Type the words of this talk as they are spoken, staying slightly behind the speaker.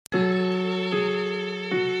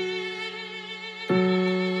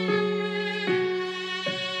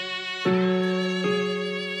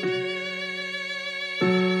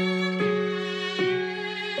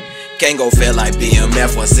Can't go feel like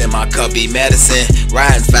BMF, what's in my cup be medicine.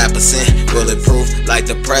 Riding 5%, bulletproof like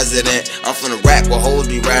the president. I'm from the rack where hoes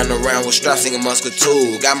be riding around with straps, singing musket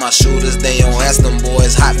too. Got my shooters, they don't ask them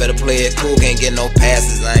boys hot, better play it cool. Can't get no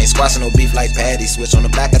passes, I ain't squashing no beef like Patty. Switch on the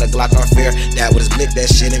back of the Glock unfair, that with his blick, that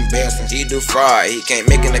shit embarrassing. He do fraud, he can't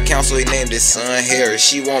make an account, so he named his son Harry.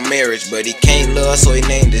 She want marriage, but he can't love, so he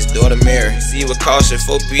named his daughter Mary. See with caution,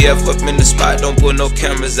 4PF up in the spot, don't put no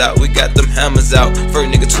cameras out. We got them hammers out, first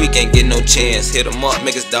nigga tweak ain't get no chance. Hit him up,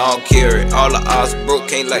 make his dog carry. All the odds broke,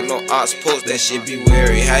 can't like no odds post, that shit be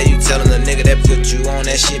wary. How you tellin' a nigga that put you on,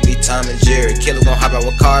 that shit be Tom and Jerry. Killers gon' hop out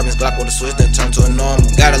with carbons, Glock with a switch, then turn to a normal.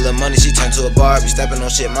 Got a little money, she turn to a Barbie, stepping on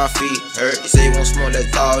shit, my feet hurt. He say he won't smoke,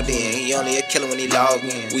 that's all in. He only a killer when he logged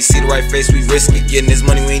in. We see the right face, we risk it. Getting this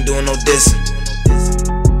money, we ain't doing no dissing.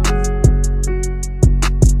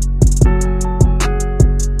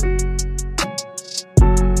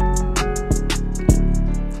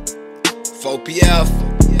 4PF,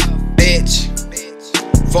 bitch.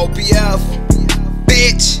 4PF,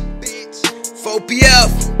 bitch.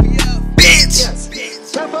 4PF, bitch.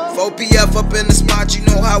 4PF up in the spot, you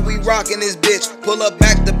know how we rockin' this bitch. Pull up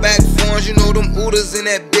back-to-back forms, you know them ooders in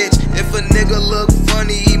that bitch. If a nigga look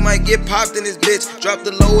funny, he might get popped in this bitch. Drop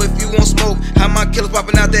the low if you want smoke, how my killers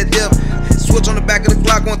poppin' out that dip. Switch on the back of the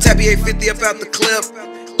Glock, on tap 850 up out the clip.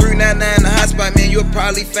 399 in the hot spot, man, you'll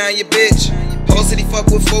probably find your bitch. Whole city fuck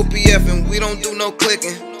with 4PF and we don't do no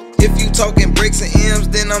clicking. If you talking bricks and M's,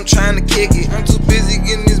 then I'm trying to kick it. I'm too busy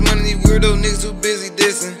getting this money, these weirdo niggas too busy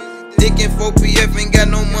dissing. Thinking 4PF ain't got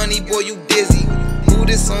no money, boy, you dizzy. Who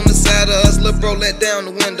this on the side of us, lil' bro, let down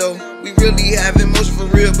the window. We really have emotion for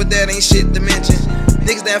real, but that ain't shit to mention.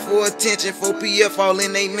 Niggas down for attention, 4PF all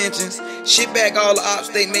in they mentions. Shit back all the ops,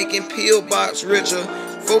 they making pill box richer.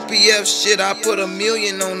 4PF shit, I put $1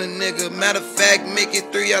 million on a nigga. Matter of fact, make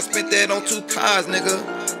it 3, I spent that on 2 cars,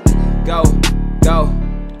 nigga. Go.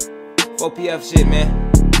 4PF shit, man.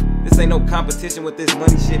 This ain't no competition with this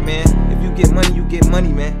money shit, man. If you get money, you get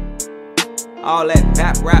money, man. All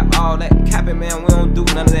that rap, all that capping, man, we don't do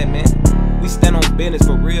none of that, man. We stand on business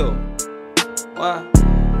for real. What?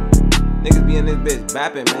 Niggas be in this bitch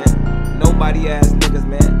bapping, man. Nobody ass niggas,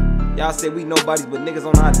 man. Y'all say we nobodies, but niggas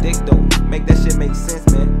on our dick, though. Make that shit make sense,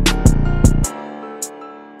 man.